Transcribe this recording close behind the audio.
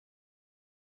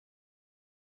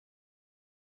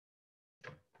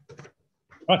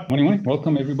Right, morning, morning.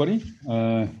 Welcome, everybody.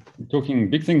 We're talking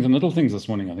big things and little things this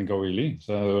morning, I think, really.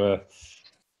 So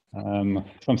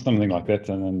something like that.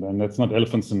 And that's not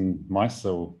elephants and mice.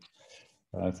 So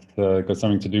it's got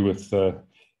something to do with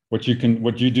what you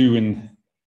do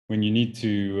when you need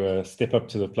to step up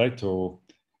to the plate, or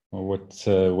what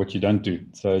you don't do.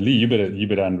 So Lee, you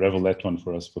better unravel that one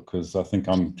for us, because I think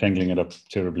I'm tangling it up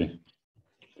terribly.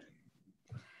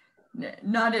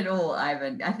 Not at all,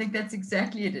 Ivan. I think that's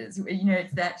exactly it is. You know,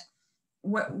 it's that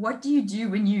what do you do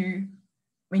when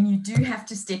you do have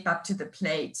to step up to the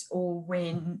plate, or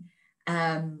when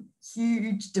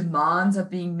huge demands are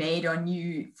being made on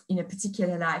you in a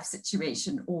particular life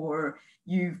situation, or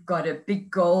you've got a big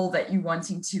goal that you're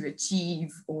wanting to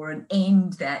achieve, or an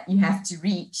end that you have to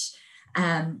reach,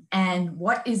 and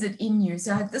what is it in you?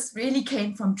 So this really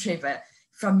came from Trevor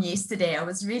from yesterday. I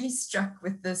was really struck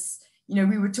with this. You know,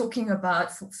 we were talking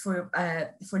about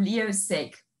for Leo's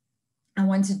sake, I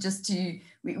wanted just to,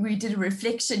 we did a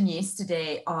reflection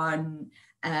yesterday on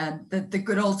the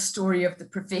good old story of the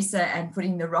professor and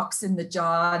putting the rocks in the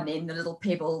jar, and then the little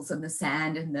pebbles and the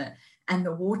sand and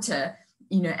the water,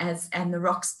 you know, and the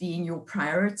rocks being your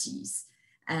priorities,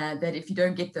 that if you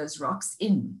don't get those rocks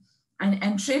in.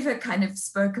 And Trevor kind of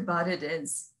spoke about it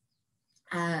as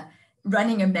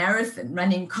running a marathon,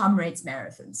 running Comrades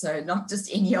Marathon. So not just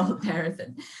any old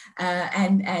marathon.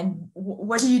 And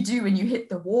what do you do when you hit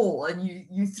the wall and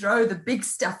you throw the big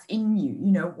stuff in you?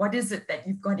 You know, what is it that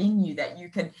you've got in you that you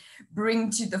can bring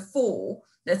to the fore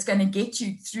that's going to get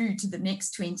you through to the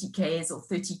next 20 Ks or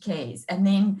 30 Ks? And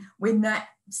then when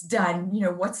that's done, you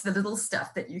know, what's the little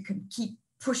stuff that you can keep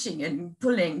pushing and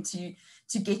pulling to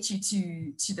get you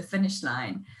to the finish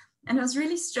line? And I was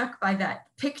really struck by that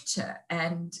picture,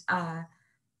 and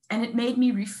it made me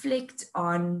reflect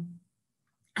on,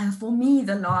 for me,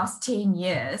 the last 10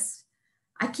 years.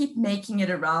 I keep making it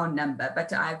a round number,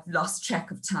 but I've lost track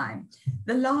of time.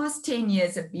 The last 10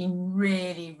 years have been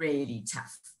really, really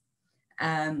tough.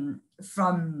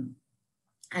 From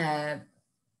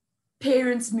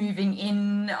parents moving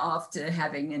in after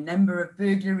having a number of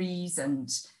burglaries and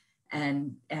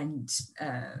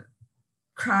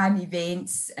crime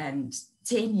events, and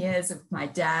 10 years of my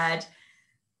dad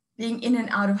being in and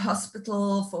out of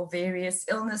hospital for various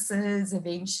illnesses,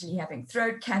 eventually having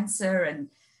throat cancer,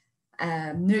 and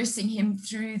nursing him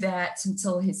through that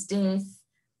until his death.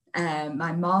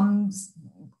 My mom's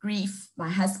grief, my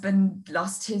husband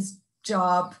lost his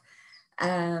job.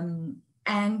 And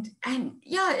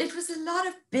yeah, it was a lot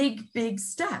of big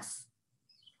stuff.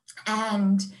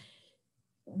 And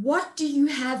what do you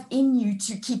have in you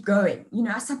to keep going? You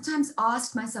know, I sometimes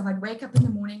ask myself, I'd wake up in the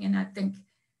morning and I'd think,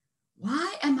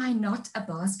 why am I not a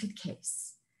basket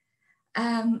case?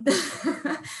 Why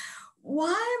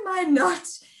am I not,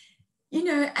 you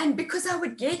know, and because I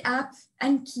would get up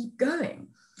and keep going.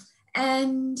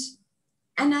 And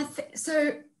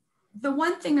so the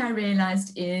one thing I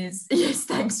realized is, yes,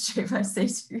 thanks, Trevor, I say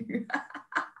to you.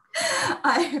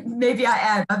 Maybe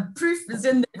I am. Proof is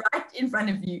right in front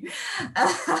of you.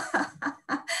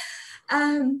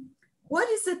 What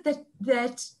is it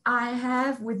that I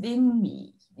have within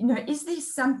me? You know, is there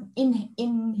some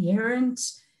inherent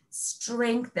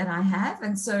strength that I have?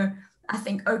 And so I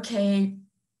think, okay,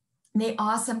 there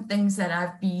are some things that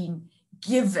I've been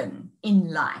given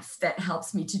in life that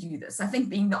helps me to do this. I think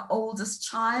being the oldest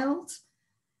child,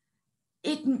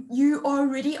 you are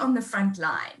already on the front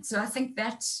line. So I think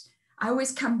that I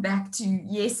always come back to,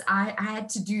 yes, I had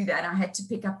to do that. I had to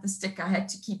pick up the stick. I had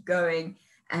to keep going.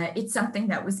 It's something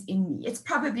that was in me. It's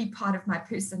probably part of my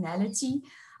personality.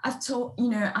 I've taught, you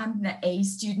know, I'm the A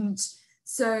student.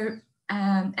 So,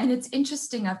 and it's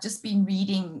interesting. I've just been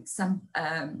reading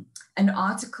an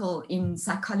article in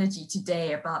Psychology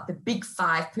Today about the big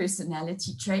 5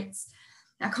 personality traits.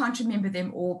 I can't remember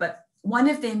them all, but one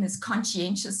of them is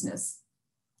conscientiousness.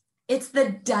 It's the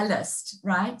dullest,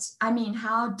 right? I mean,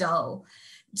 how dull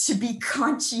to be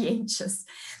conscientious.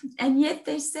 And yet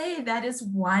they say that is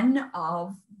one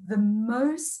of the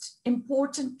most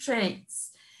important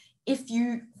traits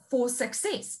for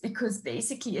success, because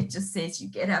basically it just says you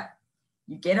get up,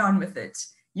 you get on with it,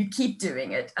 you keep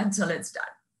doing it until it's done.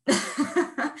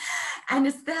 And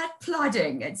it's that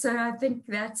plodding. And so I think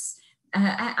that's,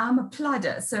 I'm a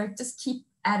plodder. So just keep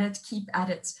at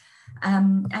it.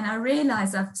 And I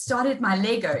realize I've started my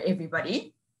Lego,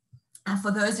 everybody.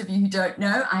 For those of you who don't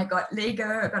know, I got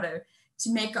Lego. I got to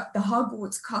make up the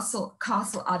Hogwarts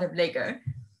castle out of Lego.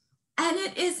 And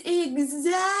it is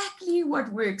exactly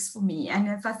what works for me. And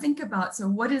if I think about, so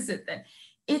what is it then?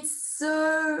 It's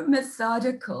so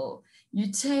methodical.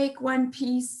 You take one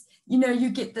piece, you know, you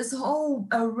get this whole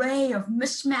array of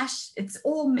mishmash. It's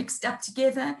all mixed up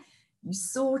together. You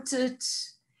sort it.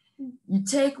 You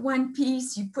take one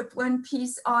piece, you put one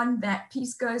piece on, that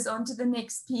piece goes on to the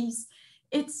next piece.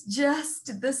 It's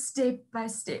just the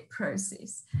step-by-step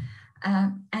process.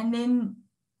 And then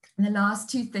the last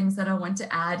two things that I want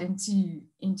to add into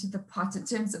the pot in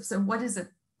terms of, so what is it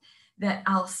that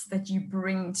else that you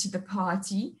bring to the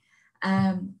party,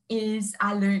 is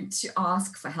I learned to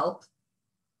ask for help.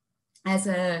 As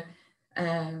a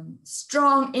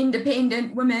strong,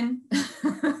 independent woman,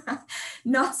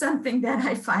 not something that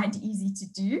I find easy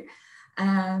to do.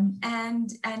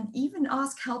 And even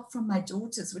ask help from my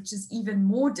daughters, which is even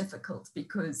more difficult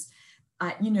because,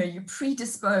 you know, you're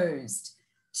predisposed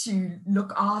to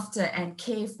look after and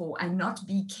care for and not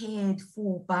be cared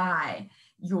for by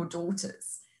your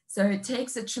daughters. So it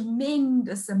takes a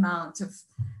tremendous amount of,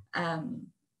 I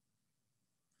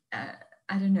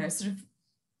don't know, sort of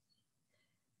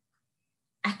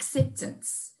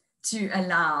acceptance to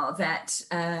allow that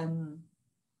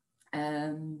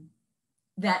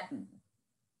that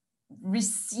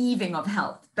receiving of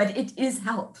help, but it is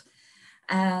help,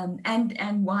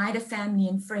 and wider family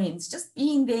and friends, just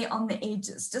being there on the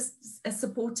edges, just a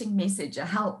supporting message, a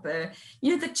help,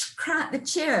 you know, the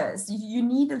cheers. You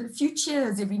need a few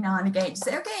cheers every now and again to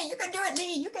say, okay, you can do it,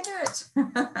 Lee, you can do it.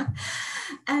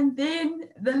 And then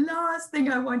the last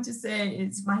thing I want to say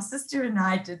is my sister and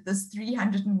I did this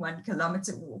 301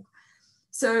 kilometer walk.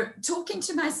 So talking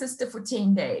to my sister for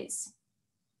 10 days,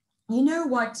 you know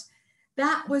what?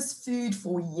 That was food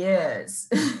for years.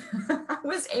 I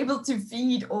was able to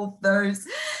feed off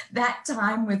that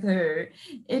time with her.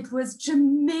 It was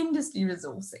tremendously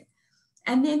resourcing.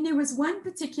 And then there was one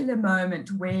particular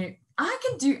moment where I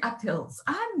can do uphills.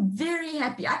 I'm very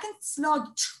happy. I can slog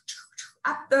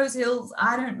up those hills.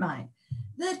 I don't mind.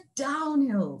 The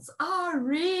downhills are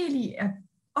really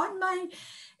on my,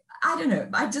 I don't know,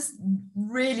 I just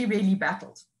really, really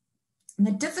battled. And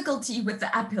the difficulty with the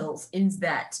uphills is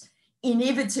that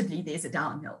inevitably there's a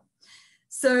downhill.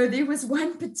 So there was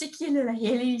one particular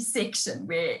hilly section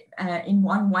where in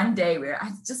one day where I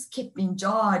just kept being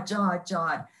jarred.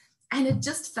 And it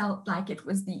just felt like it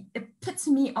was the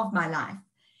epitome of my life.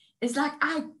 It's like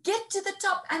I get to the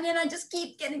top and then I just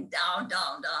keep getting down.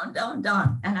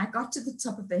 And I got to the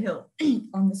top of the hill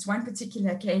on this one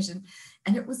particular occasion,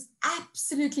 and it was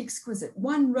absolutely exquisite.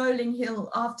 One rolling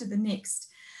hill after the next.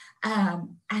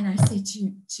 And I said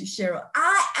to Cheryl,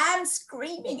 I am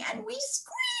screaming, and we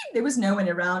screamed. There was no one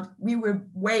around. We were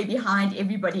way behind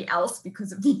everybody else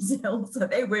because of these hills. So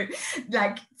they were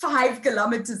like 5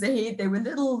 kilometers ahead. They were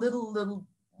little,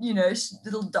 you know,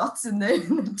 little dots in the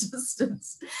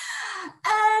distance.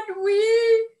 And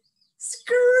we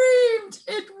screamed.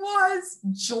 It was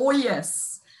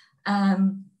joyous.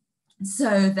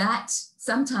 So that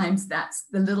sometimes that's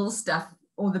the little stuff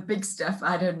or the big stuff,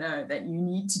 I don't know, that you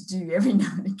need to do every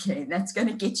now and again. That's going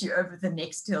to get you over the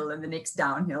next hill and the next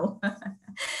downhill.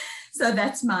 So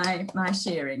that's my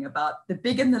sharing about the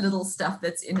big and the little stuff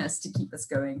that's in us to keep us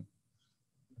going.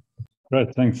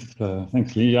 Great, thanks,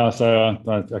 Lee. Yeah, so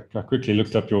I quickly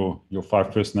looked up your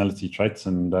 5 personality traits,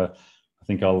 and I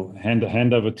think I'll hand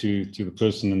over to the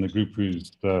person in the group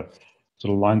who's sort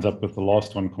of lines up with the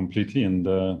last one completely,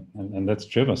 and that's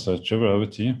Trevor. So Trevor, over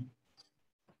to you.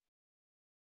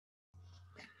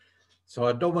 So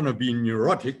I don't want to be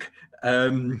neurotic,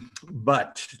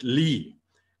 but Lee,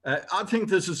 I think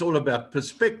this is all about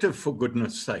perspective, for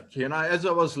goodness sake. You know, as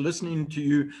I was listening to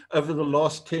you over the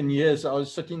last 10 years, I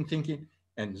was sitting thinking,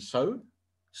 and so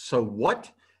what?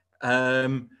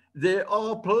 There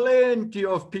are plenty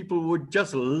of people who would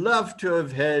just love to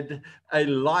have had a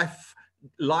life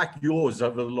like yours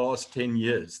over the last 10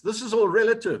 years. This is all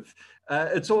relative.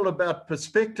 It's all about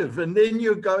perspective. And then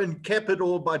you go and cap it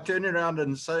all by turning around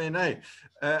and saying, hey,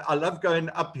 I love going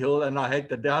uphill and I hate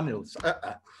the downhills.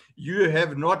 You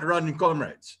have not run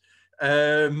Comrades.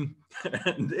 And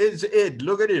there's Ed,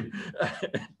 look at him.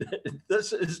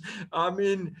 This is, I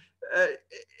mean,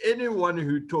 anyone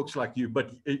who talks like you,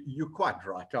 but you're quite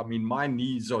right. I mean, my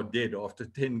knees are dead after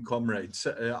 10 Comrades.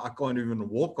 I can't even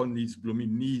walk on these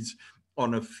blooming knees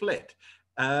on a flat.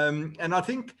 And I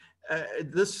think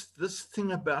this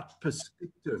thing about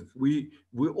perspective, we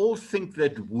all think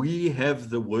that we have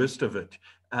the worst of it,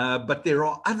 but there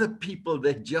are other people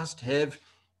that just have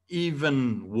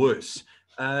even worse.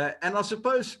 And I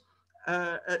suppose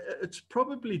it's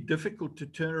probably difficult to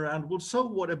turn around. Well, so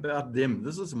what about them?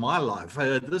 This is my life.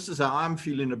 This is how I'm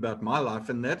feeling about my life.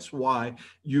 And that's why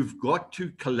you've got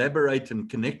to collaborate and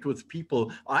connect with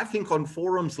people, I think, on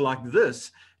forums like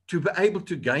this, to be able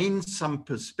to gain some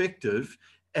perspective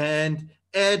and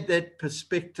add that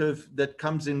perspective that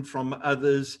comes in from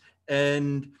others.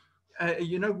 And,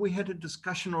 you know, we had a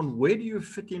discussion on where do you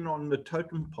fit in on the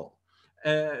totem pole?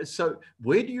 So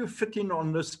where do you fit in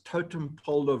on this totem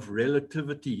pole of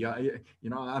relativity? You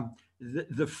know,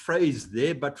 the phrase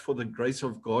 "there but for the grace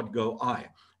of God go I"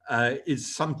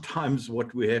 is sometimes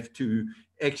what we have to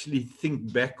actually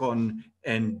think back on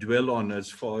and dwell on, as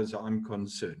far as I'm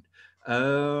concerned.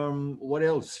 What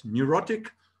else?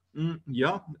 Neurotic?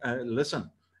 Yeah,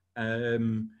 listen.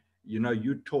 You know,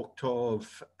 you talked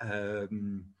of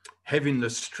having the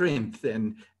strength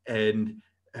and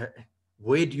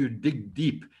where do you dig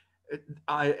deep?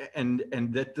 And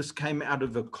that this came out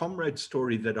of a comrade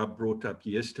story that I brought up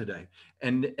yesterday.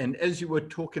 And as you were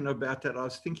talking about that, I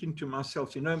was thinking to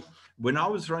myself, you know, when I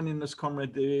was running this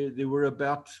comrade, there were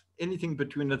about anything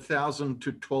between 1,000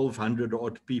 to 1,200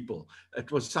 odd people.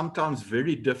 It was sometimes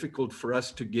very difficult for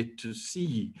us to get to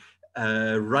see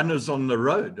runners on the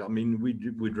road. I mean,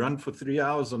 we'd run for 3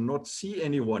 hours and not see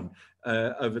anyone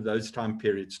over those time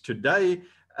periods. Today,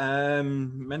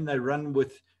 man, they run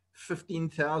with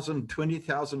 15,000,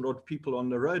 20,000 odd people on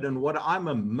the road. And what I'm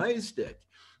amazed at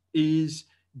is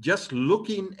just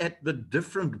looking at the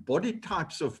different body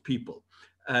types of people.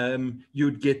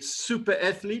 You'd get super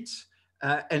athletes,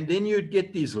 and then you'd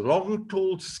get these long,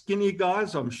 tall, skinny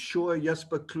guys. I'm sure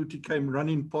Jasper Kloete came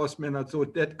running past me and I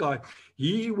thought, that guy,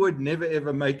 he would never,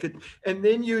 ever make it. And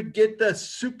then you'd get the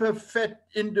super fat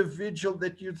individual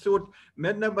that you thought,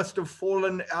 man, they must have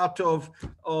fallen out of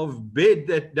bed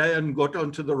that day and got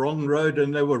onto the wrong road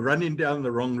and they were running down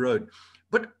the wrong road.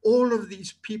 But all of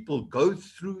these people go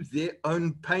through their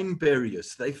own pain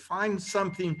barriers. They find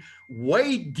something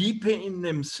way deeper in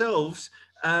themselves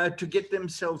to get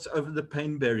themselves over the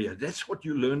pain barrier. That's what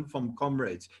you learn from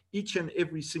comrades. Each and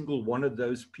every single one of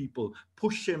those people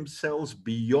push themselves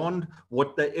beyond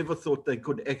what they ever thought they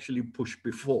could actually push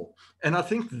before. And I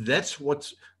think that's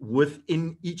what's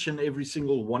within each and every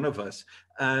single one of us,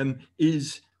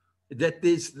 is that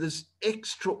there's this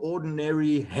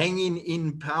extraordinary hanging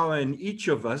in power in each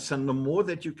of us. And the more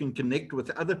that you can connect with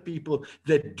other people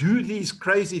that do these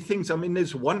crazy things. I mean,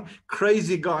 there's one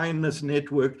crazy guy in this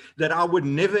network that I would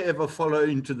never, ever follow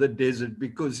into the desert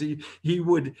because he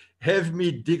would have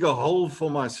me dig a hole for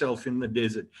myself in the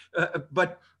desert.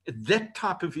 But that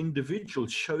type of individual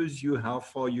shows you how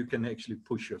far you can actually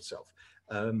push yourself.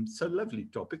 So lovely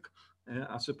topic.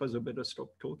 I suppose I better stop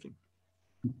talking.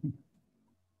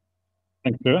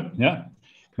 Thanks, Stuart. Yeah,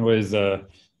 can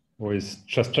always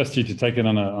trust you to take it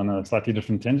on a slightly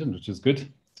different tangent, which is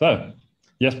good. So,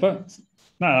 Jasper,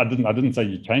 no, I didn't say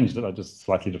you changed it. I just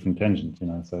slightly different tangent, you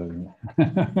know. So,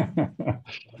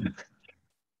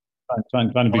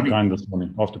 trying to be kind this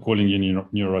morning after calling you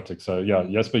neurotic. So, yeah,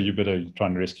 Jasper, you better try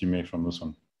and rescue me from this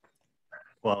one.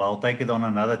 Well, I'll take it on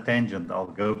another tangent. I'll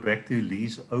go back to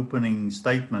Lee's opening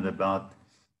statement about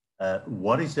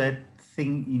what is that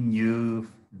thing in you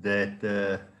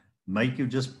that make you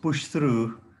just push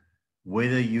through,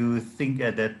 whether you think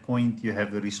at that point you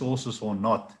have the resources or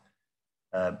not.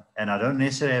 And I don't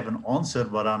necessarily have an answer,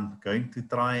 but I'm going to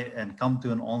try and come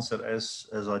to an answer as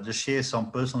I just share some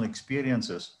personal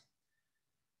experiences.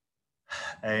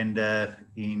 And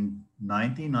in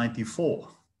 1994,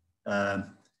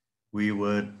 we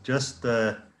were just,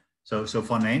 so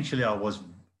financially I was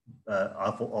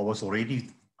already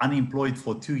unemployed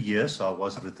for 2 years. So I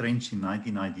was retrenched in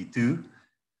 1992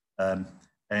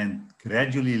 and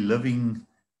gradually living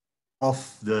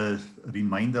off the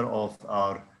remainder of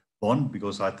our bond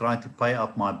because I tried to pay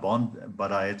up my bond,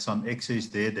 but I had some excess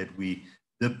there that we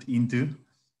dipped into.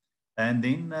 And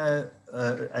then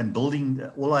and building,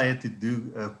 all I had to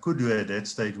do, could do at that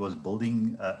stage was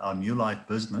building our New Life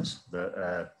business.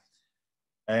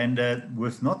 And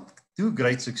with not too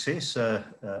great success,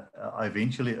 I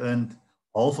eventually earned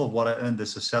half of what I earned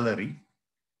as a salary.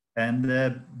 And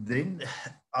then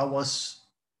I was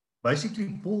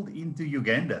basically pulled into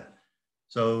Uganda.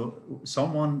 So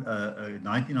someone,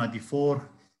 1994,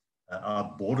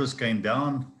 our borders came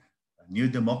down, a new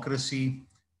democracy,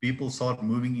 people started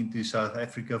moving into South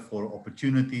Africa for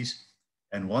opportunities.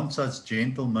 And one such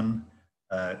gentleman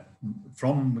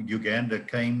from Uganda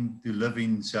came to live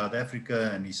in South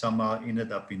Africa, and he somehow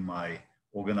ended up in my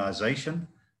organization.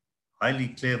 Highly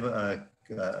clever,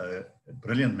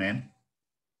 brilliant man.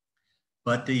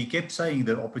 But he kept saying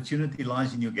the opportunity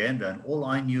lies in Uganda. And all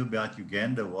I knew about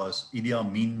Uganda was Idi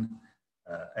Amin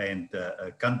and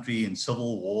a country in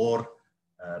civil war.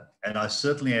 And I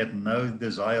certainly had no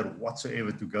desire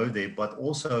whatsoever to go there. But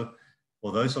also,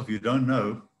 for those of you who don't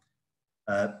know,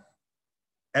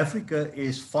 Africa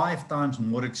is 5 times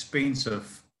more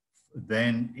expensive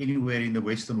than anywhere in the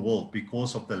Western world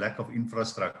because of the lack of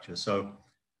infrastructure. So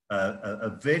a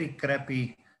very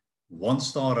crappy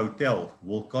one-star hotel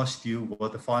will cost you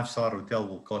what a five-star hotel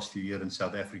will cost you here in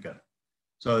South Africa.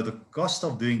 So the cost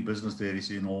of doing business there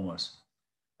is enormous.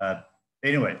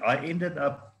 Anyway, I ended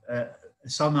up,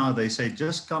 somehow they say,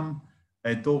 just come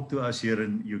and talk to us here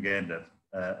in Uganda.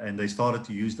 And they started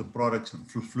to use the products and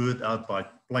flew it out by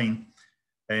plane.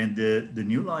 And the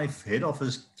New Life head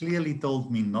office clearly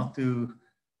told me not to,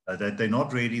 that they're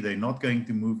not ready, they're not going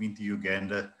to move into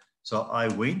Uganda. So I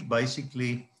went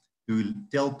basically to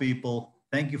tell people,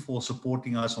 thank you for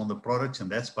supporting us on the products, and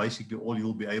that's basically all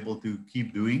you'll be able to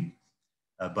keep doing,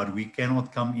 but we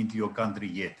cannot come into your country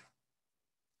yet.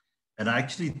 And I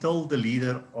actually told the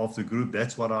leader of the group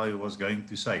that's what I was going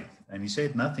to say. And he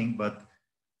said nothing, but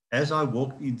as I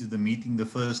walked into the meeting the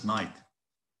first night,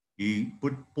 he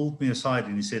pulled me aside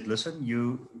and he said, listen,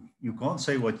 you can't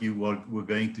say what you were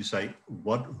going to say,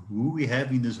 who we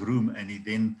have in this room. And he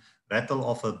then rattled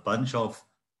off a bunch of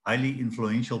highly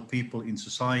influential people in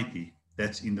society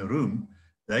that's in the room.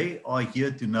 They are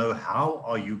here to know how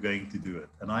are you going to do it.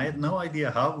 And I had no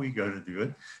idea how we're going to do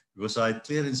it because I had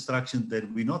clear instructions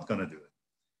that we're not going to do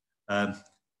it.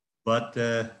 But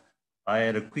I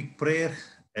had a quick prayer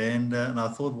and I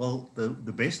thought, well,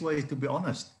 the best way is to be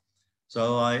honest.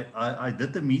 So I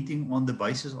did the meeting on the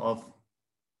basis of,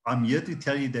 I'm here to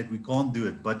tell you that we can't do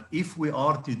it, but if we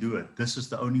are to do it, this is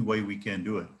the only way we can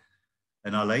do it.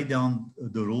 And I laid down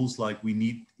the rules like we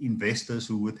need investors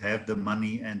who would have the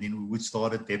money and then we would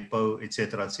start a depot,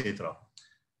 etc., etc.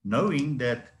 Knowing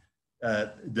that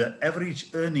the average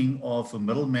earning of a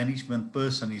middle management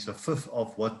person is a fifth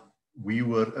of what we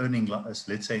were earning,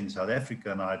 let's say in South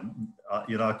Africa. And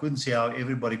I couldn't see how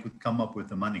everybody could come up with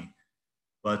the money.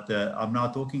 But I'm now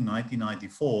talking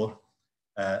 1994,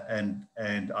 and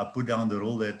I put down the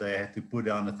rule that they had to put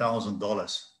down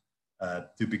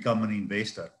 $1,000 to become an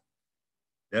investor.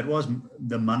 That was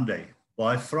the Monday.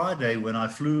 By Friday, when I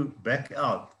flew back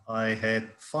out, I had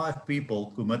 5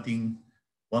 people committing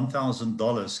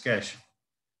 $1,000 cash.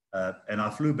 And I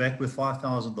flew back with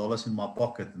 $5,000 in my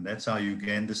pocket, and that's how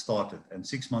Uganda started. And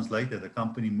 6 months later, the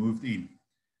company moved in.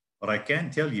 But I can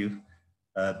tell you,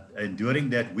 and during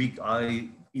that week,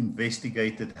 I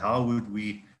investigated how would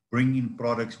we bring in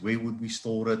products, where would we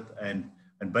store it, and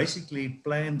basically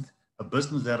planned a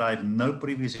business that I had no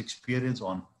previous experience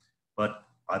on. But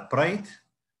I prayed,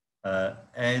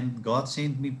 and God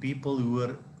sent me people who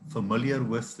were familiar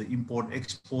with the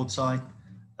import-export side.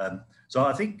 So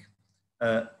I think,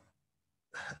 to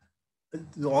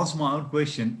answer my own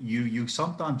question, you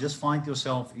sometimes just find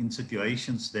yourself in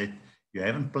situations that you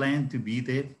haven't planned to be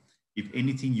there. If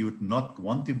anything, you would not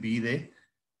want to be there.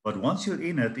 But once you're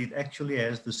in it, it actually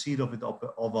has the seed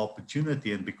of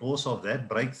opportunity. And because of that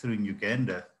breakthrough in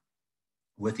Uganda,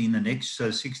 within the next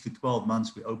 6 to 12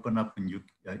 months, we open up in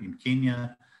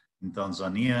Kenya, in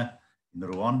Tanzania, in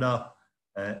Rwanda.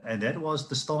 And that was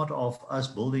the start of us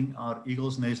building our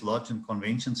Eagles Nest Lodge and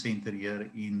Convention Center here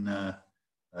in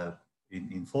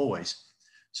Fourways.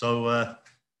 So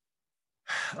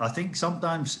I think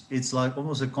sometimes it's like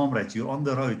almost a comrade. You're on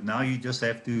the road. Now you just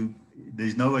have to,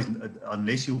 there's no way,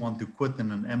 unless you want to quit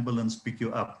and an ambulance pick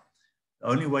you up. The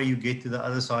only way you get to the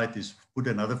other side is put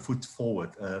another foot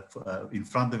forward in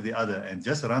front of the other and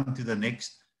just run to the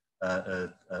next,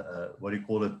 what do you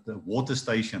call it, the water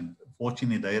station.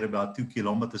 Fortunately, they're about 2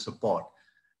 kilometers apart.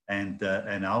 And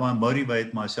how I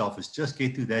motivate myself is just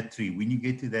get to that tree. When you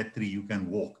get to that tree, you can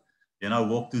walk. Then I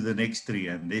walk to the next tree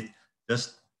and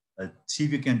just see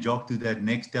if you can jog to that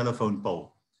next telephone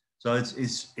pole. So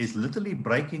it's literally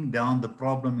breaking down the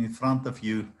problem in front of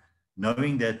you,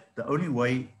 knowing that the only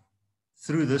way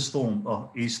through the storm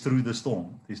is through the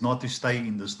storm. It's not to stay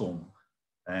in the storm.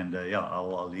 And yeah,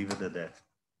 I'll leave it at that.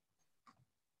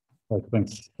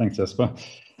 Thanks, Jasper.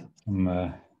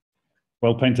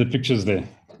 Well painted pictures there.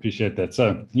 Appreciate that.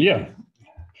 So, yeah,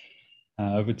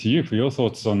 over to you for your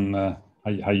thoughts on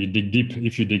how you dig deep,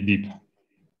 if you dig deep.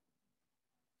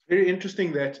 Very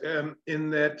interesting that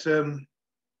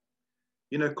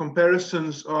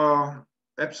comparisons are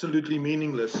absolutely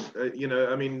meaningless.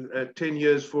 10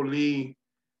 years for Lee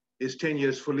is 10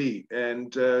 years for Lee,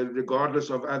 and regardless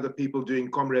of other people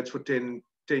doing comrades for 10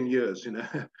 years,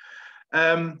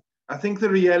 I think the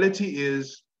reality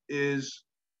is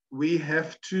we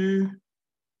have to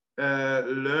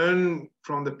learn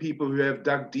from the people who have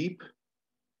dug deep,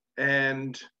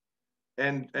 and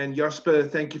Jasper,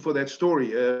 thank you for that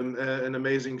story, an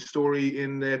amazing story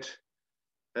in that,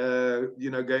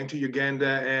 going to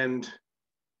Uganda and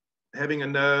having a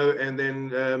no, and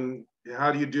then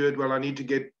how do you do it? Well, I need to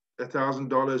get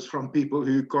 $1,000 from people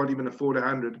who can't even afford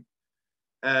 100.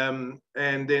 and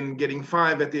then getting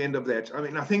 5 at the end of that. I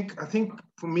mean, I think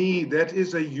for me that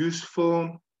is a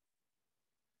useful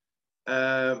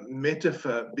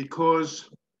metaphor, because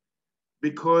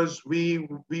we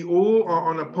all are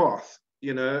on a path,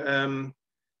 you know.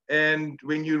 And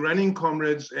when you're running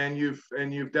Comrades, and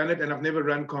you've done it, and I've never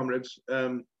run Comrades,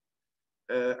 and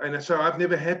so I've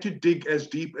never had to dig as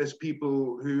deep as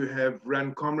people who have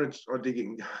run Comrades are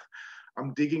digging.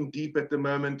 I'm digging deep at the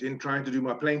moment in trying to do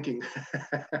my planking,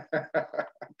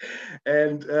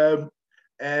 and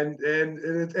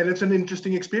it's an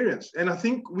interesting experience. And I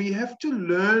think we have to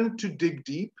learn to dig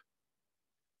deep,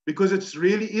 because it's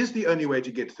really is the only way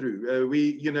to get through.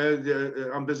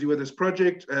 I'm busy with this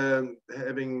project,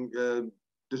 having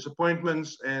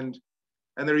disappointments, and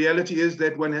the reality is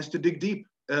that one has to dig deep.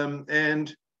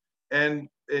 And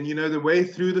you know, the way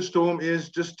through the storm is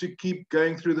just to keep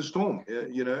going through the storm.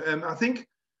 You know, and I think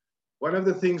one of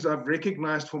the things I've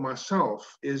recognized for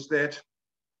myself is that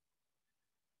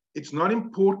it's not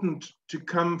important to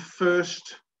come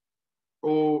first,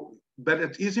 but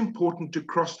it is important to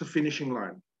cross the finishing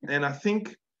line. And I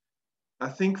think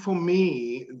for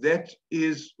me, that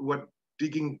is what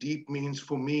digging deep means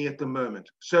for me at the moment.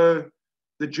 So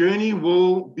the journey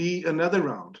will be another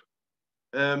round.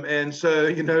 And so,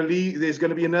 you know, Lee, there's going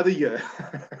to be another year.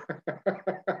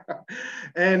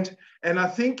 and I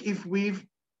think if we've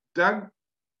dug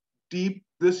deep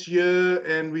this year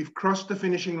and we've crossed the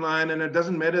finishing line, and it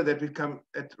doesn't matter that we've come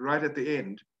right at the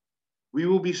end, we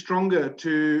will be stronger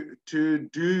to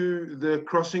do the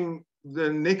crossing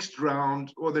the next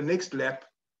round or the next lap,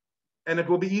 and it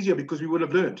will be easier because we will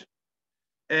have learned.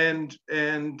 And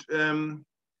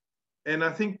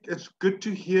I think it's good to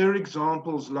hear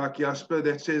examples like Jasper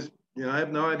that says, you know, I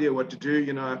have no idea what to do.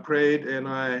 You know, I prayed and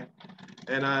I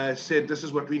said, this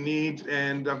is what we need,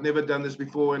 and I've never done this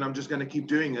before, and I'm just going to keep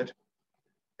doing it.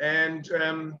 And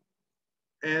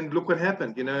look what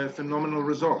happened, you know, phenomenal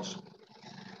results.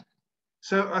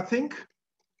 So I think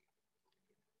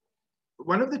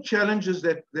one of the challenges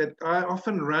that I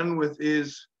often run with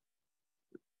is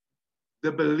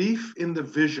the belief in the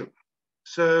vision.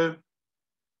 So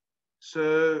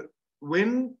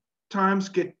when times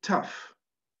get tough,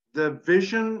 the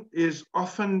vision is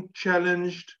often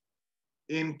challenged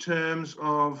in terms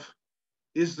of,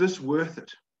 is this worth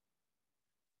it?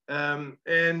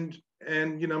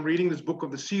 And you know, I'm reading this book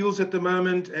of the SEALs at the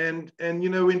moment, and you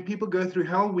know, when people go through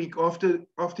Hell Week after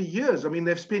years, I mean,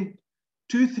 they've spent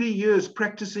 2-3 years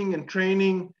practicing and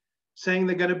training, saying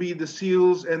they're going to be the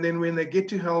SEALs, and then when they get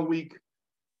to Hell Week,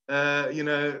 you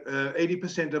know,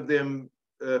 80% of them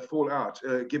fall out,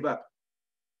 give up.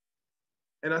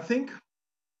 And I think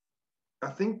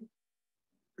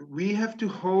we have to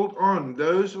hold on,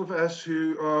 those of us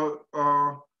who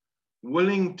are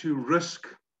willing to risk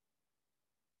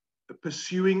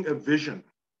pursuing a vision.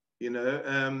 You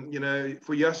know,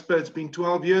 for Jasper, it's been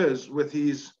 12 years with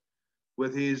his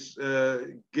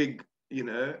gig. You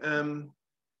know,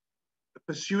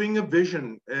 pursuing a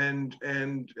vision and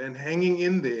hanging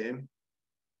in there.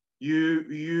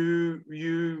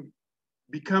 You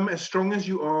become as strong as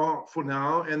you are for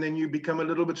now, and then you become a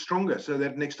little bit stronger, so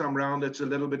that next time round it's a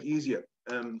little bit easier.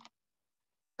 And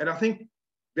I think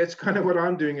that's kind of what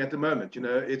I'm doing at the moment. You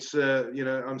know, it's you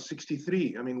know, I'm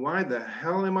 63. I mean, why the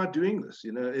hell am I doing this?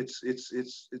 You know, it's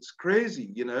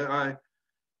crazy. You know,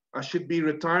 I should be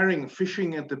retiring,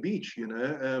 fishing at the beach. You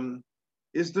know,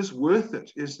 is this worth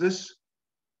it? Is this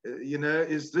you know,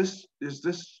 is this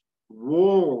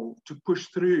wall to push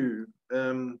through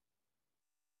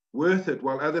worth it,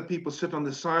 while other people sit on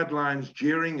the sidelines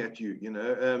jeering at you? You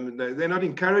know, they're not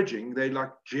encouraging, they're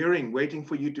like jeering, waiting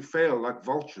for you to fail, like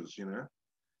vultures. You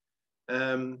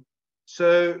know,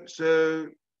 so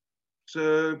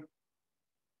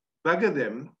bugger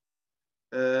them,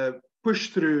 push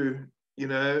through. You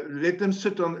know, let them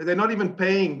sit on. They're not even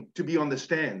paying to be on the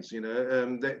stands. You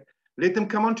know, let them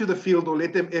come onto the field, or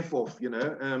let them F off. You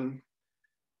know,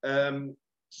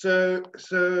 so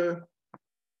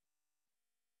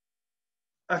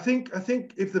I think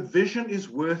if the vision is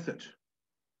worth it,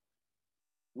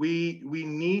 we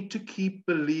need to keep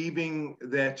believing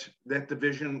that the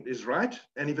vision is right,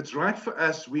 and if it's right for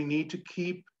us, we need to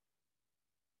keep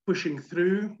pushing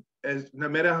through, as no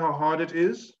matter how hard it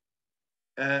is,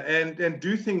 and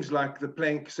do things like the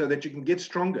plank so that you can get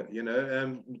stronger. You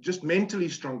know, just mentally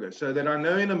stronger, so that I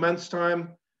know in a month's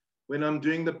time, when I'm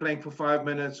doing the plank for 5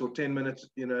 minutes or 10 minutes,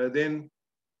 you know, then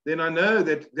I know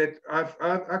that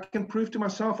I can prove to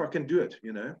myself I can do it,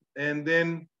 you know. And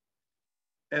then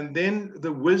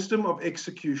the wisdom of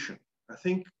execution. I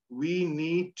think we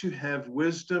need to have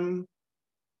wisdom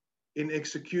in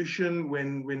execution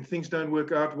when things don't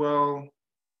work out well.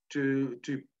 to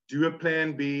do a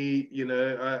plan B. You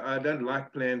know, I don't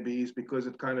like plan Bs because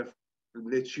it kind of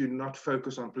lets you not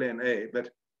focus on plan A.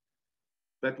 But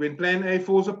when plan A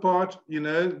falls apart, you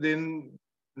know, then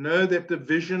know that the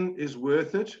vision is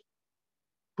worth it.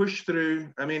 Push through.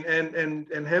 I mean,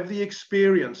 and have the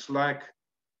experience like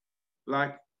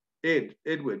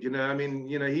Edward. You know, I mean,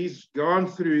 you know, he's gone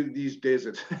through these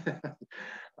deserts.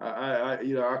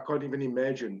 You know, I can't even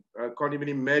imagine. I can't even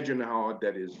imagine how hard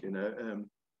that is. You know,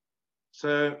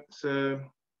 so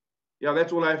yeah,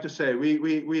 that's all I have to say.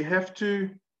 We have to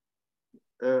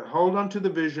hold on to the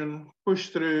vision, push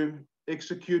through,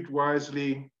 execute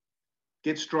wisely,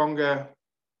 get stronger,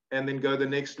 and then go the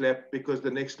next lap, because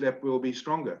the next lap will be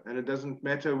stronger. And it doesn't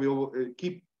matter. We'll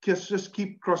just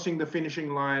keep crossing the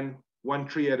finishing line, one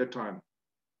tree at a time.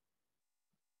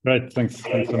 Great, thanks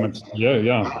so much.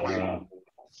 Yeah.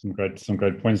 Some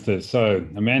great points there. So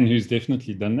a man who's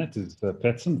definitely done that is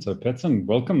Patson. So Patson,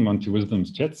 welcome onto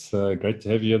Wisdom's Chats. Great to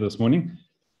have you here this morning.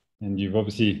 And you've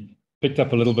obviously picked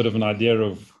up a little bit of an idea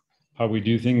of how we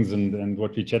do things and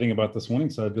what we're chatting about this morning.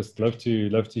 So I'd just love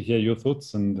to hear your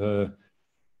thoughts, and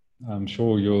I'm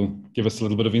sure you'll give us a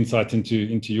little bit of insight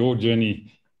into your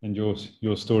journey and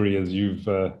your story as you've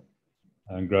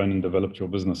grown and developed your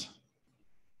business.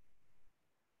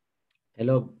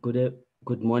 Hello,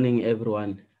 good morning,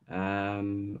 everyone.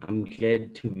 I'm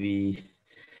glad to be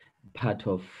part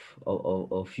of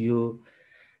you,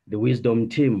 the Wisdom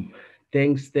team.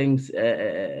 Thanks,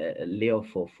 Leo,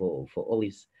 for all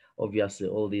this, obviously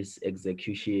all this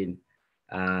execution,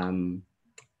 and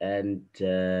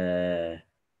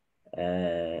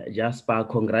Jasper,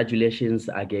 congratulations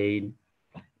again,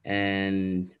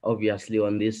 and obviously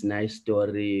on this nice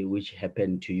story which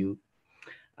happened to you.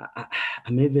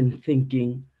 I'm even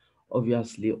thinking,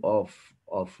 obviously, of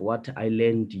what I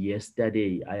learned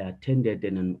yesterday. I attended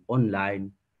an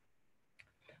online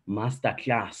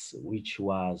masterclass, which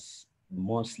was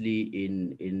mostly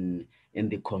in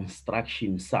the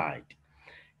construction side.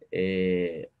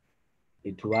 It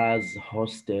was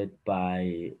hosted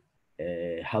by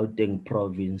Gauteng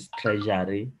Province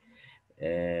Treasury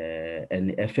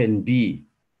and FNB.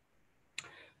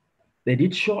 They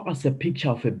did show us a picture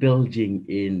of a building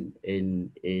in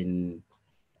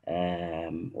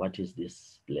what is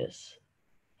this place?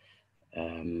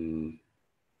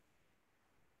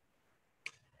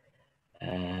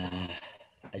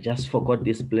 I just forgot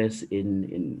this place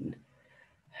in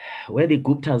where the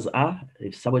Guptas are.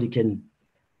 If somebody can,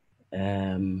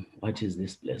 what is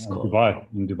this place called? Dubai.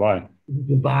 In Dubai.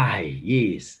 Dubai,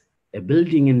 yes, a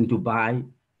building in Dubai.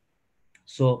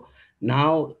 So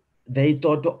now they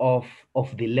thought of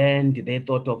the land, they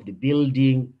thought of the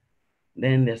building.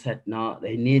 Then they said, no,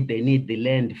 they need the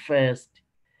land first.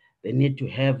 They need to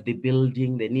have the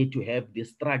building, they need to have the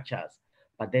structures.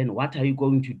 But then what are you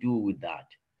going to do with that?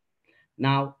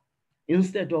 Now,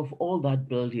 instead of all that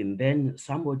building, then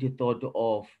somebody thought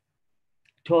of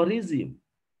tourism,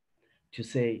 to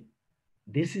say,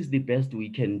 this is the best we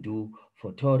can do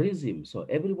for tourism. So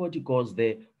everybody goes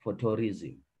there for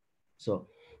tourism. So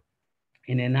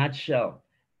in a nutshell,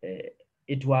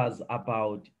 it was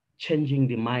about changing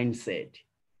the mindset,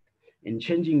 and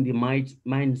changing the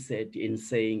mindset in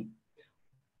saying,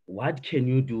 what can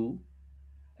you do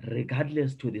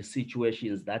regardless to the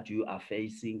situations that you are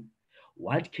facing?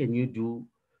 What can you do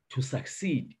to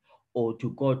succeed or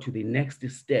to go to the next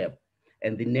step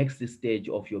and the next stage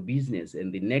of your business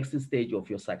and the next stage of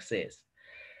your success?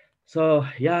 So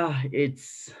yeah,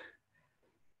 it's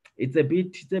a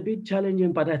bit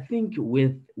challenging, but I think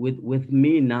with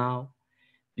me now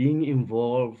being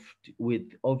involved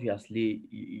with, obviously,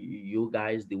 you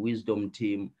guys, the Wisdom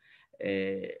team,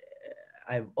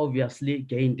 I've obviously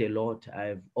gained a lot.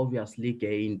 I've obviously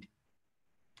gained,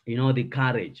 the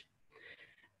courage.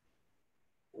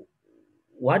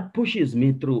 What pushes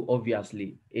me through,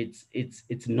 obviously,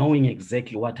 it's knowing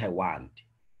exactly what I want.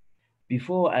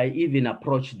 Before I even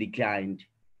approach the client,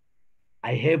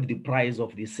 I have the price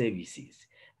of the services.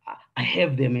 I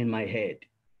have them in my head.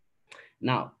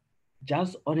 Now,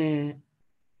 just on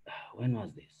when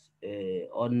was this?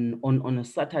 On a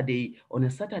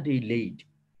Saturday late,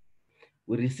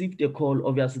 we received a call.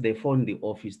 Obviously, they phoned the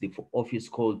office. The office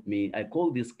called me. I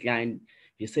called this client.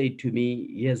 He said to me,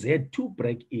 he has had 2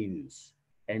 break-ins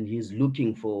and he's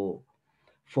looking for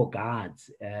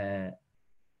guards.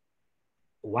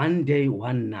 One day,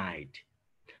 one night,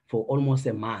 for almost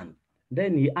a month.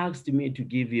 Then he asked me to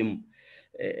give him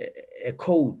a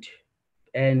code.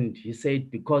 And he said,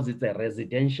 because it's a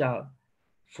residential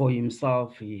for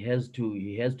himself, he has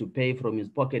to pay from his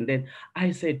pocket. And then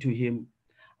I said to him,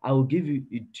 I will give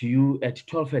it to you at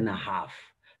 12.5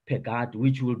 per guard,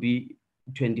 which will be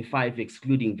 25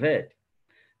 excluding VAT.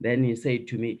 Then he said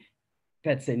to me,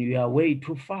 Petson, you are way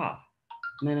too far.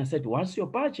 And then I said, what's your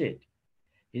budget?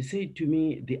 He said to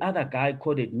me, the other guy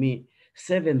quoted me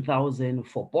 7,000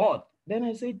 for both. Then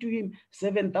I said to him,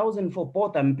 7,000 for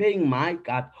both. I'm paying my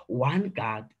card, one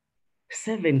card,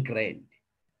 7 grand.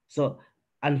 So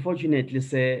unfortunately,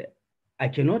 sir, I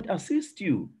cannot assist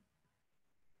you.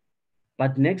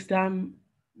 But next time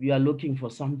you are looking for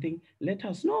something, let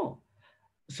us know.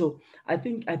 So I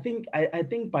think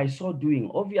by so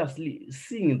doing, obviously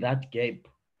seeing that gap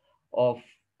of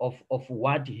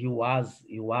what he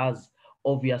was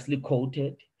obviously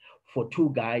quoted for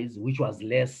 2 guys, which was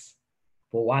less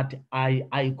for what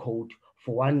I quote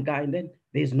for 1 guy, and then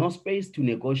there's no space to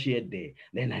negotiate there.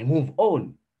 Then I move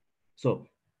on. So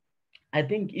I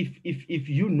think if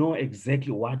you know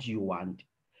exactly what you want,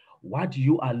 what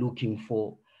you are looking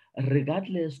for,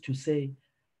 regardless to say,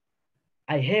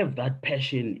 I have that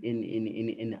passion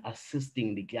in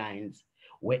assisting the clients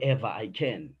wherever I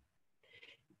can.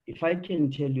 If I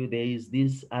can tell you, there is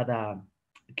this other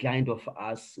client of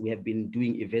us, we have been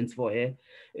doing events for her.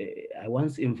 I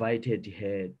once invited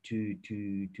her to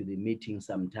the meeting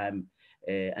sometime,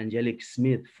 Angelique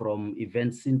Smith from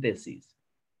Event Synthesis.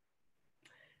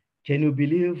 Can you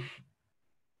believe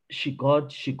she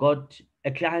got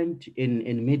a client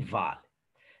in Mid-Val,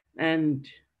 and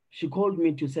she called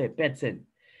me to say, Petson,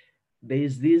 there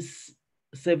is this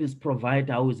service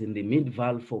provider who is in the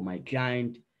Mid-Val for my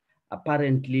client.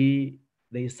 Apparently,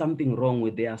 there is something wrong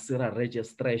with their serial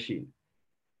registration.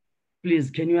 Please,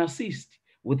 can you assist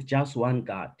with just 1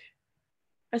 card?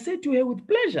 I said to her, with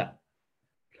pleasure.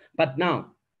 But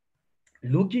now,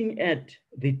 looking at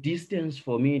the distance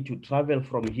for me to travel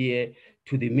from here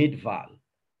to the Mid-Val,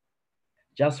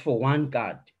 just for 1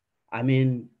 card, I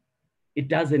mean, it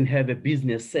doesn't have a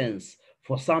business sense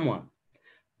for someone.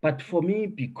 But for me,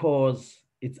 because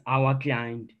it's our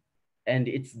client, and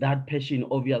it's that passion,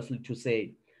 obviously, to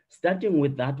say, starting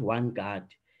with that 1 card,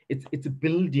 it's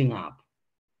building up.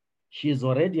 She's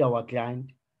already our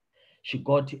client. She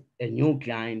got a new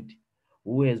client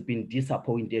who has been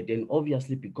disappointed, and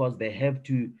obviously because they have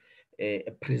to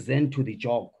present to the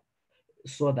job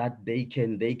so that they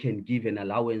can give an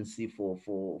allowance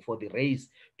for the race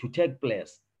to take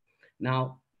place.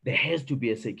 Now, there has to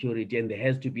be a security, and there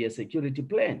has to be a security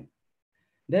plan.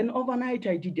 Then overnight,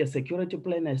 I did a security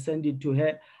plan. I sent it to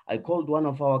her. I called one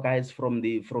of our guys from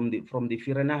the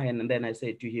Firenahen, and then I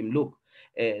said to him, look,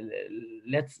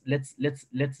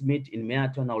 let's meet in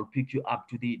Meaton. I'll pick you up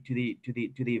to the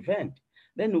event.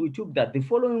 Then we took that. The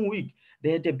following week,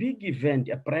 they had a big event,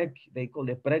 they call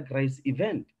a brag race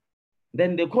event.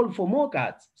 Then they called for more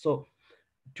cards. So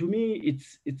to me,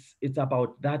 it's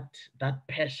about that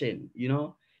passion, you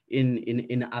know,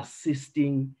 in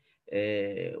assisting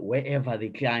wherever the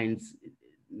clients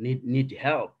need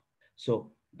help.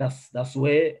 So that's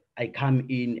where I come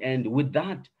in, and with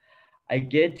that, I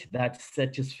get that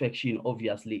satisfaction,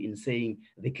 obviously, in saying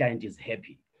the client is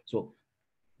happy. So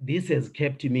this has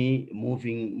kept me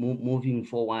moving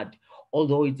forward,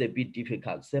 although it's a bit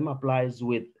difficult. Same applies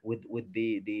with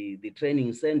the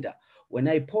training center. When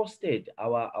I posted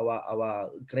our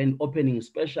grand opening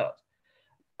specials,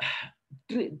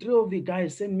 3 of the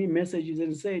guys sent me messages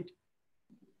and said,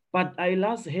 but I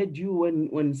last heard you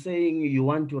when saying you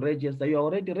want to register. You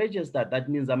already registered. That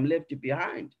means I'm left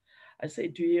behind. I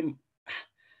said to him,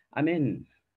 I mean,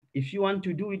 if you want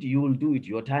to do it, you will do it.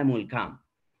 Your time will come.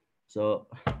 So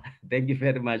thank you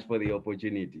very much for the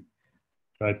opportunity.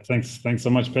 Right. Thanks so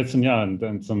much, Petson. Yeah,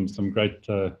 and some great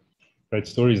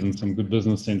stories and some good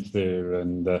business sense there.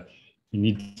 And you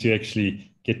need to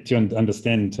actually get to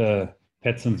understand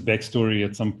Petson's backstory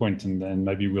at some point, and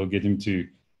maybe we'll get him to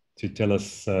tell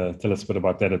us a bit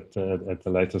about that at the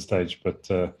later stage. But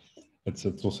it's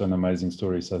also an amazing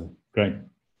story. So great.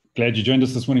 Glad you joined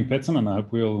us this morning, Petson, and I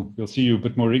hope we'll see you a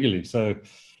bit more regularly. So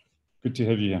good to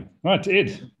have you here. Right, Ed.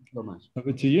 Thank you so much.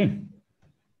 Over to you.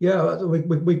 Yeah,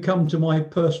 we come to my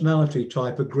personality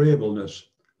type, agreeableness.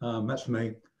 That's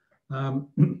me. I'm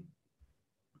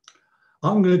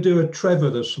going to do a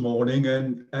Trevor this morning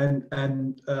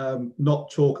and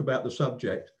not talk about the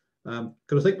subject,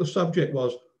 because I think the subject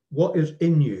was what is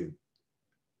in you,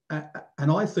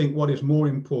 and I think what is more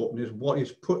important is what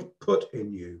is put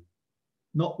in you,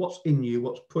 not what's in you,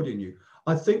 what's put in you.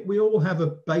 I think we all have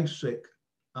a basic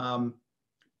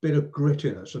bit of grit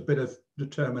in us, a bit of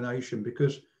determination,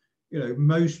 because you know,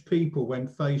 most people, when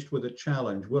faced with a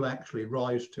challenge, will actually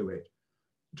rise to it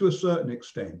to a certain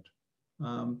extent.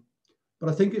 But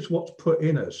I think it's what's put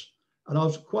in us. And I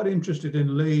was quite interested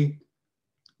in Lee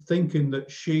thinking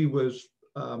that she was,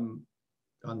 I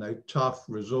don't know, tough,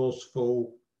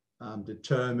 resourceful,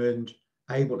 determined,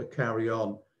 able to carry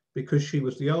on, because she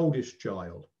was the oldest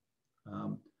child.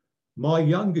 My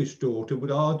youngest daughter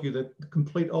would argue the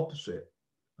complete opposite,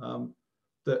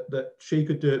 that she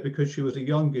could do it because she was the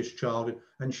youngest child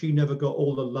and she never got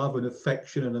all the love and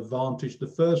affection and advantage the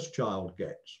first child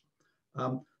gets.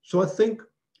 So I think,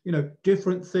 you know,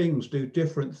 different things do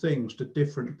different things to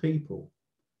different people.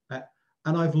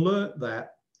 And I've learnt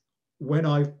that when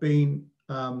I've been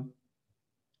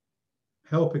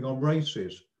helping on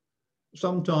races.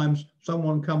 Sometimes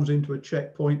someone comes into a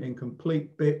checkpoint in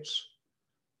complete bits,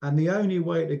 and the only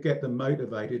way to get them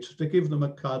motivated is to give them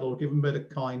a cuddle, give them a bit of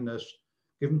kindness,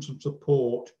 give them some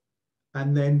support,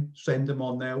 and then send them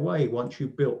on their way once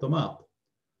you've built them up.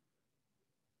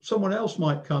 Someone else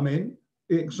might come in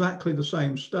exactly the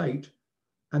same state,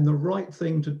 and the right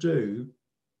thing to do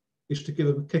is to give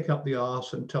them a kick up the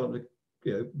arse and tell them to,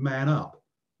 you know, man up.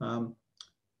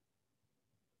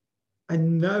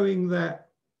 And knowing that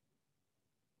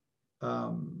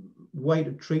way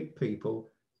to treat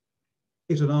people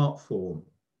is an art form.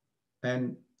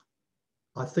 And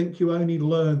I think you only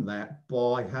learn that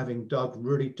by having dug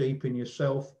really deep in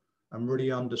yourself and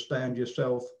really understand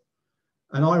yourself.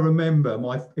 And I remember in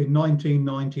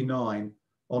 1999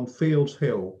 on Fields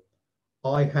Hill,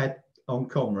 I had, on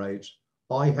Comrades,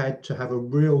 I had to have a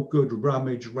real good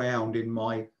rummage round in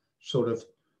my sort of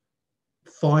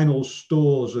final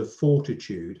stores of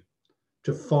fortitude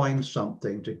to find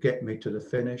something to get me to the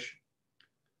finish.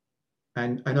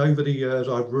 And over the years,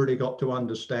 I've really got to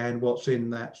understand what's in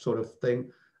that sort of thing.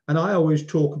 And I always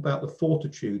talk about the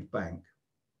fortitude bank.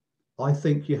 I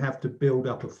think you have to build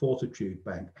up a fortitude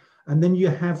bank, and then you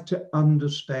have to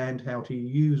understand how to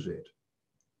use it.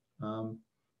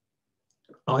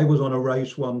 I was on a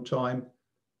race one time.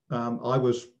 I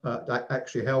was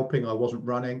actually helping, I wasn't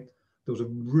running. There was a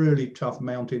really tough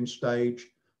mountain stage.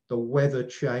 The weather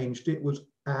changed. It was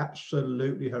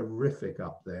absolutely horrific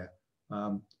up there.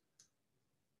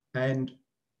 And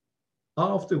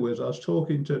afterwards, I was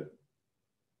talking to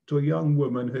a young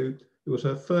woman who, it was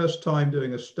her first time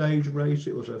doing a stage race.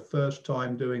 It was her first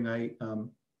time doing a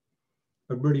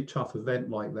really tough event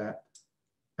like that.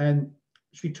 And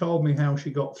she told me how she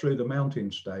got through the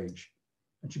mountain stage.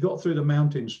 And she got through the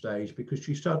mountain stage because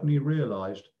she suddenly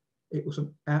realized it was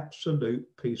an absolute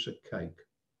piece of cake.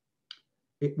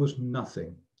 It was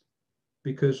nothing,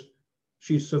 because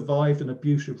she survived an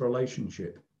abusive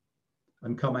relationship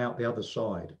and come out the other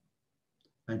side.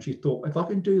 And she thought, if I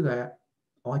can do that,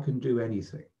 I can do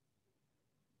anything.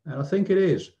 And I think it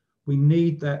is. We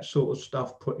need that sort of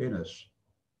stuff put in us.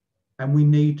 And we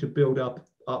need to build up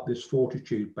this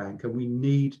fortitude bank, and we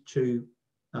need to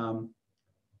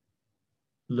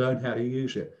learn how to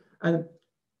use it. And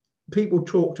people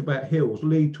talked about hills.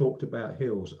 Lee talked about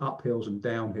hills, up hills and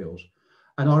down hills.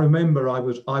 And I remember I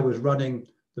was running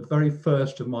the very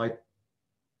first of my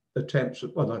attempts,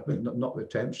 well, not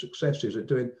attempts, successes at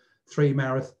doing 3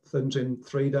 marathons in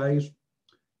 3 days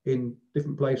in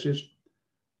different places.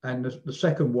 And the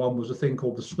second one was a thing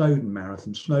called the Snowdon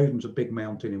Marathon. Snowdon's a big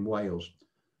mountain in Wales.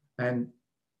 And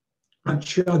I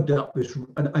chugged up this,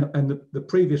 and the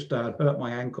previous day I'd hurt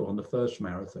my ankle on the first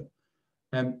marathon.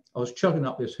 And I was chugging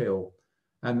up this hill,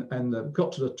 and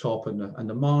got to the top, and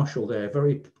the marshal there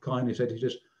very kindly said, he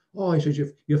says, oh, he says,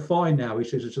 you're fine now. He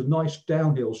says, it's a nice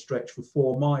downhill stretch for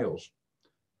 4 miles.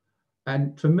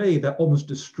 And for me, that almost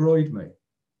destroyed me.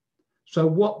 So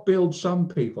what builds some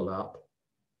people up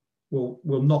will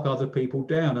knock other people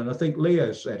down. And I think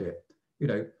Leo said it, you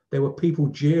know, there were people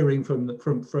jeering from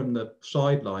the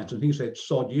sidelines, and he said,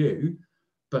 sod you.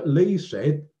 But Lee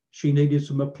said she needed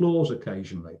some applause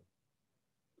occasionally.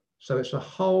 So it's a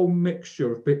whole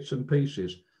mixture of bits and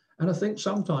pieces. And I think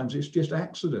sometimes it's just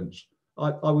accidents.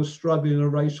 I was struggling in a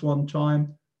race one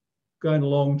time, going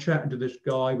along, chatting to this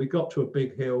guy. We got to a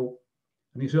big hill,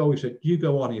 and he said, you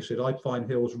go on. He said, I find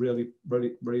hills really,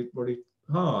 really, really, really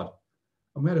hard.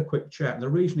 And we had a quick chat. And the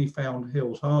reason he found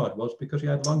hills hard was because he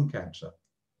had lung cancer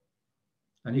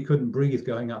and he couldn't breathe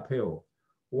going uphill.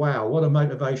 Wow, what a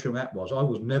motivation that was. I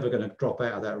was never going to drop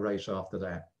out of that race after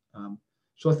that.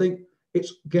 So I think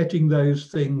it's getting those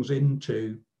things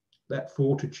into that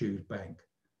fortitude bank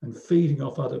and feeding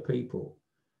off other people.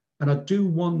 And I do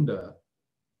wonder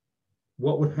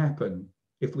what would happen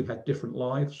if we had different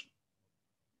lives,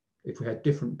 if we had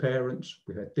different parents,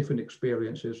 we had different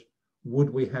experiences.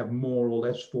 Would we have more or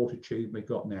less fortitude we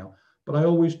got now? But I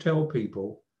always tell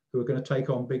people who are going to take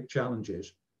on big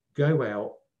challenges, go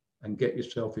out and get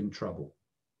yourself in trouble.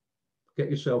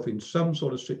 Get yourself in some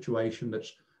sort of situation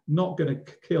that's not going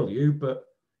to kill you, but,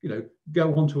 you know,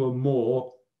 go onto a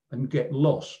moor and get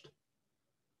lost,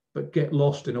 but get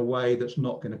lost in a way that's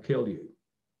not going to kill you.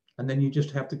 and then you just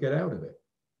have to get out of it,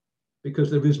 because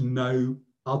there is no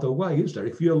other way, is there?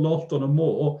 If you're lost on a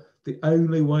moor, the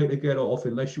only way to get off,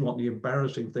 unless you want the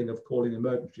embarrassing thing of calling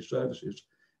emergency services,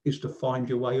 is to find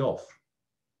your way off.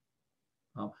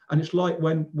 And it's like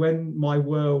when my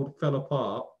world fell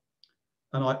apart,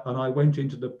 and I went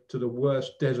into the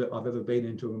worst desert I've ever been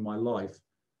into in my life.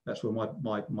 That's when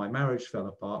my marriage fell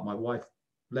apart. My wife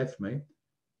left me.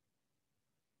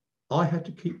 I had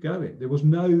to keep going. There was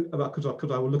no, because I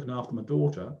was looking after my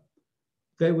daughter,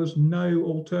 there was no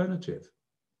alternative.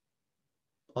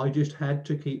 I just had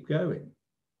to keep going.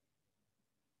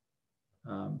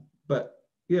 But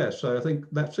yeah, so I think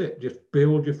that's it. Just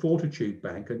build your fortitude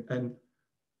bank and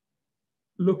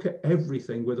look at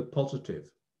everything with a positive.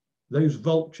 Those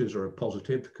vultures are a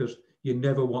positive because you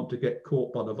never want to get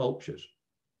caught by the vultures.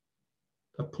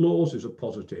 Applause is a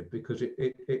positive because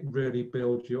it really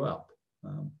builds you up.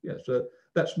 Yeah, so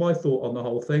that's my thought on the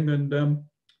whole thing. And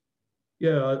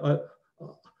yeah,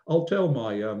 I'll tell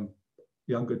my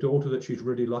younger daughter that she's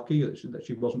really lucky that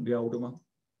she wasn't the older one.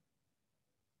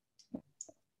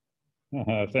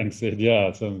 Thanks, Ed.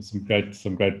 Yeah, some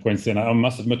great points there. And I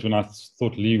must admit, when I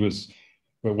thought Lee was,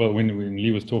 well, when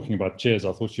Lee was talking about chairs,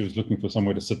 I thought she was looking for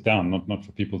somewhere to sit down, not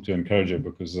for people to encourage her,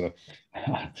 because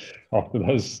after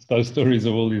those stories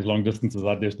of all these long distances,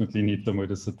 I definitely need somewhere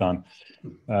to sit down.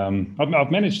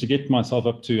 I've managed to get myself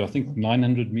up to, I think,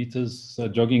 900 meters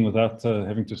jogging without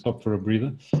having to stop for a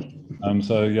breather.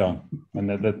 So yeah, and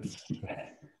that's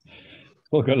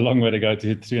still got a long way to go to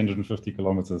hit 350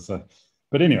 kilometers. So,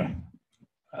 but anyway,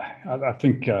 I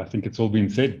think it's all been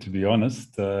said, to be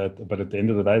honest. But at the end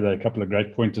of the day, there are a couple of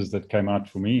great pointers that came out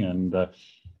for me, and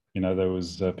there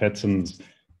was Patson's,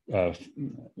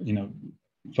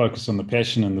 focus on the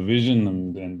passion and the vision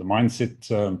and the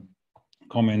mindset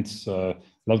comments.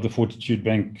 Love the Fortitude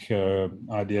Bank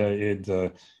idea,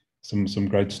 Ed. Some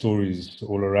great stories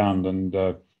all around, and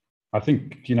I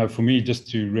think for me, just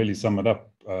to really sum it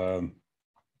up,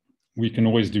 we can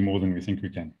always do more than we think we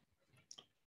can.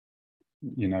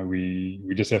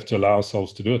 We just have to allow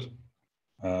ourselves to do it.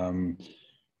 And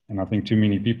I think too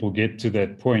many people get to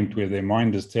that point where their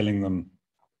mind is telling them,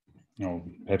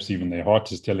 perhaps even their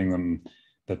heart is telling them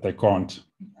that they can't.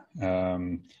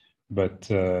 But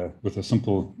with a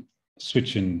simple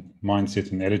switch in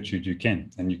mindset and attitude, you can,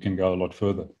 and you can go a lot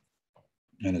further.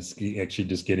 And it's actually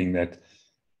just getting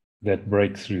that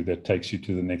breakthrough that takes you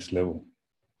to the next level.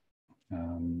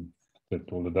 That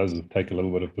all it does is take a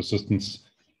little bit of persistence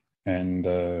and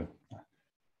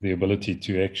the ability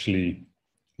to actually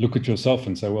look at yourself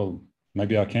and say, well,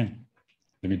 maybe I can.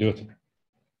 Let me do it.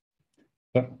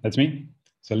 So that's me.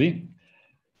 So Lee,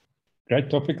 great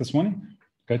topic this morning.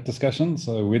 Great discussion.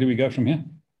 So where do we go from here?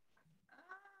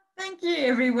 Thank you,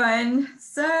 everyone.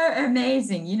 So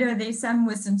amazing. There's some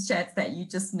wisdom chats that you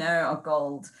just know are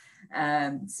gold.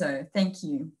 So thank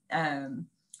you.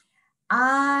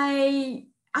 I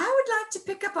would like to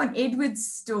pick up on Edward's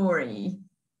story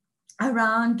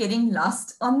around getting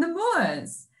lost on the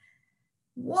moors.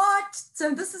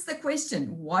 So this is the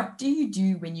question. What do you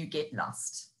do when you get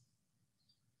lost?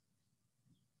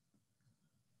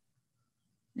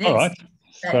 All right.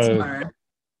 Tomorrow.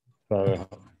 So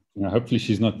hopefully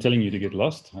she's not telling you to get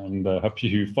lost, and hope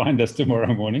you find us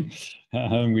tomorrow morning.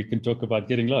 We can talk about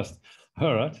getting lost.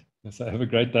 All right. So have a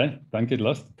great day. Don't get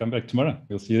lost. Come back tomorrow.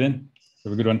 We'll see you then.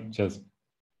 Have a good one. Cheers.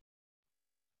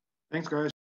 Thanks, guys.